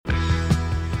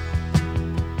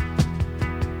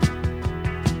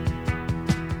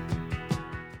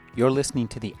You're listening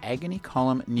to the Agony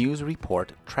Column News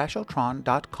Report,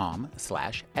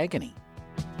 trashotron.com/agony.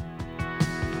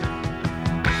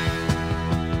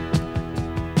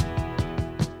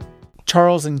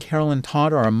 Charles and Carolyn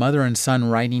Todd are a mother and son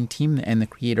writing team and the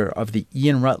creator of the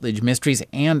Ian Rutledge Mysteries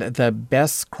and the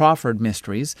Bess Crawford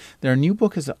Mysteries. Their new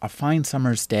book is A Fine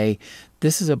Summer's Day.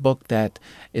 This is a book that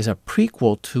is a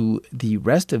prequel to the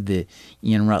rest of the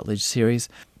Ian Rutledge series.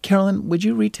 Carolyn, would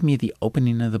you read to me the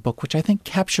opening of the book, which I think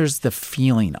captures the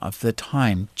feeling of the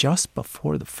time just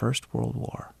before the First World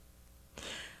War?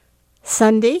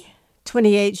 Sunday,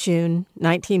 28 June,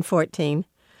 1914.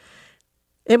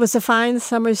 It was a fine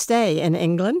summer's day in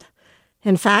England.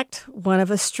 In fact, one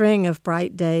of a string of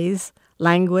bright days,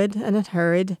 languid and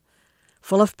unhurried,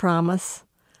 full of promise,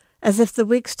 as if the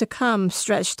weeks to come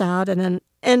stretched out in an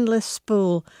endless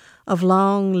spool of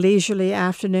long, leisurely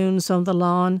afternoons on the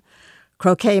lawn,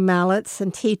 croquet mallets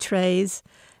and tea trays,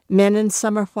 men in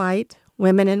summer white,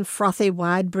 women in frothy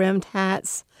wide-brimmed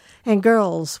hats, and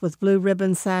girls with blue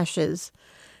ribbon sashes.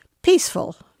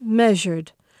 Peaceful,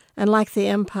 measured, and like the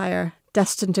Empire,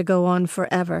 destined to go on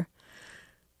forever.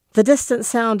 The distant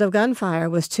sound of gunfire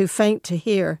was too faint to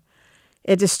hear.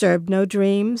 It disturbed no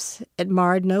dreams, it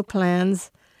marred no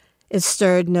plans, it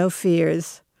stirred no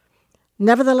fears.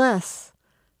 Nevertheless,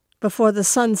 before the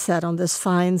sun set on this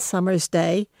fine summer's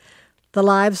day, the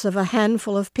lives of a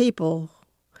handful of people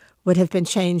would have been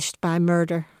changed by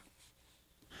murder.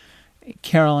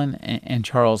 Carolyn and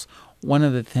Charles, one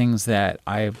of the things that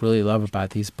I really love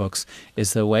about these books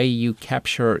is the way you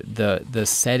capture the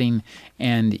setting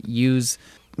and use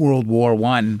World War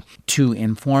I to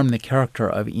inform the character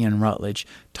of Ian Rutledge.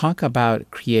 Talk about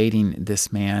creating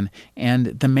this man and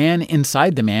the man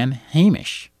inside the man,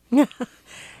 Hamish.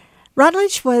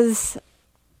 Rutledge was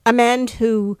a man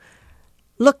who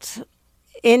looked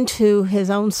into his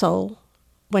own soul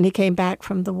when he came back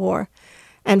from the war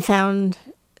and found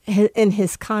in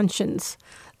his conscience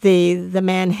the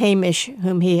man Hamish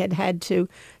whom he had to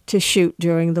shoot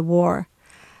during the war.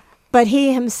 But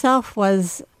he himself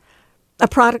was a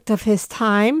product of his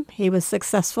time. He was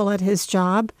successful at his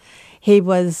job. He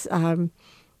was a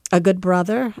good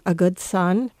brother, a good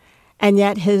son, and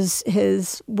yet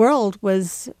his world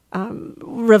was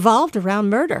revolved around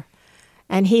murder.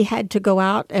 And he had to go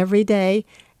out every day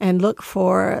and look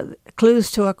for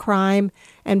clues to a crime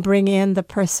and bring in the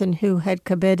person who had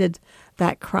committed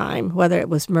that crime, whether it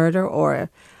was murder or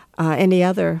any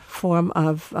other form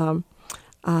of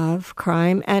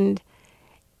crime. And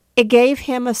it gave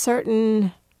him a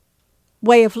certain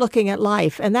way of looking at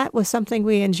life, and that was something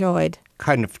we enjoyed.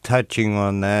 Kind of touching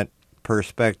on that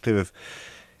perspective,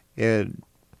 in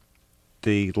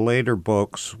the later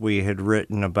books we had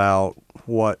written about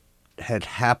what had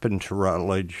happened to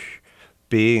Rutledge,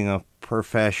 being a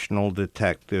professional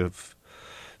detective,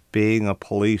 being a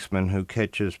policeman who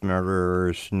catches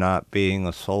murderers, not being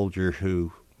a soldier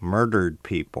who murdered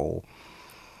people,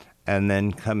 and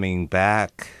then coming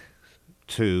back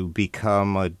to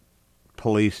become a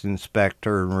police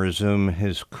inspector and resume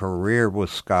his career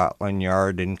with Scotland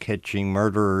Yard and catching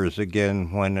murderers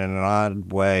again when, in an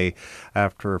odd way,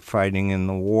 after fighting in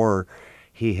the war,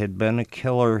 he had been a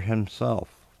killer himself.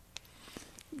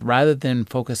 Rather than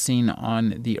focusing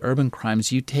on the urban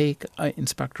crimes, you take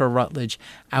Inspector Rutledge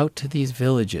out to these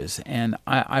villages. And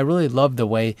I really love the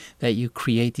way that you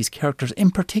create these characters, in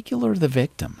particular the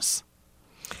victims.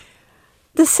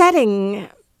 The setting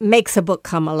makes a book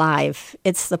come alive.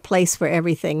 It's the place where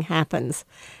everything happens.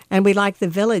 And we like the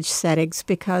village settings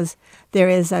because there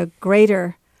is a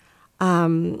greater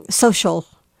social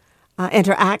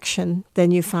interaction than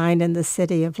you find in the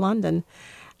city of London.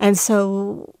 And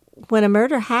so when a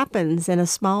murder happens in a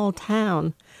small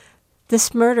town,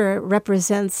 this murder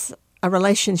represents a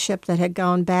relationship that had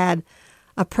gone bad,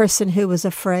 a person who was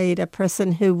afraid, a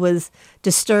person who was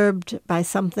disturbed by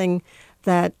something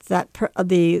that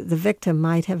the victim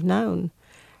might have known.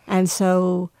 And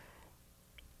so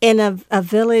in a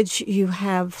village, you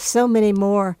have so many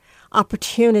more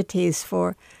opportunities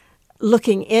for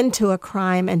looking into a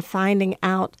crime and finding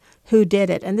out who did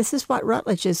it. And this is what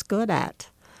Rutledge is good at.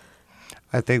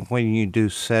 I think when you do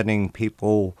setting,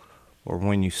 people, or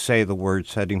when you say the word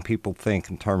setting, people think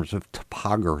in terms of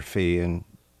topography, and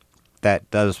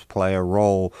that does play a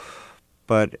role.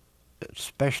 But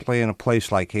especially in a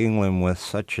place like England with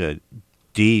such a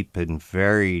deep and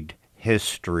varied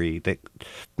history that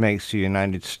makes the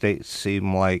United States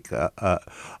seem like a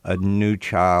new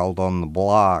child on the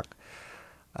block,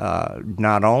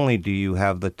 not only do you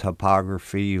have the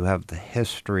topography, you have the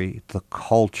history, the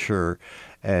culture,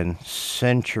 and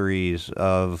centuries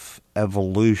of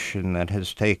evolution that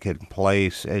has taken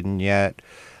place, and yet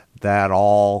that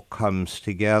all comes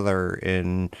together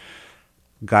in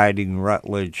guiding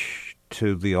Rutledge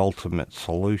to the ultimate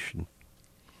solution.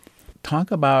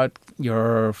 Talk about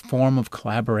your form of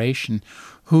collaboration.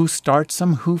 Who starts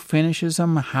them? Who finishes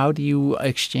them? How do you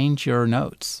exchange your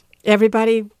notes?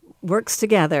 Everybody works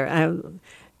together.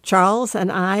 Charles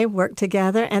and I work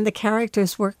together, and the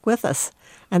characters work with us.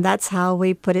 And that's how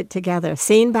we put it together,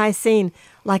 scene by scene,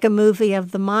 like a movie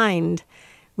of the mind.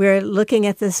 We're looking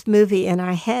at this movie in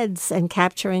our heads and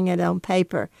capturing it on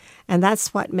paper. And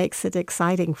that's what makes it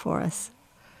exciting for us.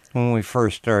 When we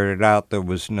first started out, there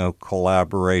was no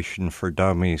collaboration for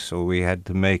dummies, so we had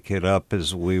to make it up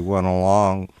as we went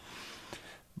along.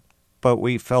 But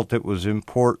we felt it was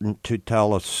important to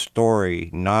tell a story,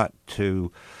 not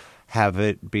to have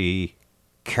it be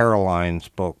Caroline's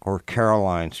book or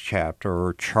Caroline's chapter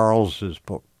or Charles's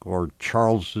book or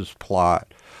Charles's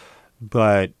plot,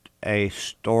 but a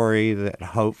story that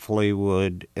hopefully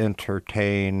would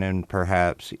entertain and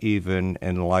perhaps even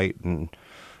enlighten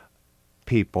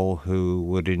people who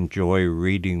would enjoy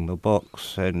reading the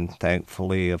books, and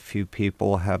thankfully a few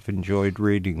people have enjoyed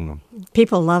reading them.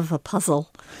 People love a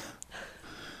puzzle.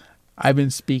 I've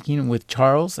been speaking with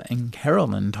Charles and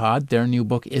Carolyn Todd. Their new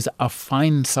book is A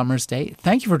Fine Summer's Day.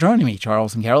 Thank you for joining me,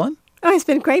 Charles and Carolyn. Oh, it's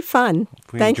been great fun.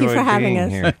 Thank you for having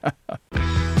us. Here.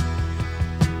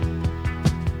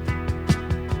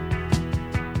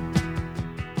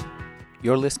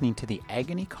 You're listening to the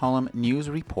Agony Column News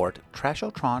Report,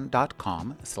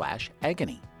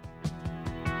 trashotron.com/agony.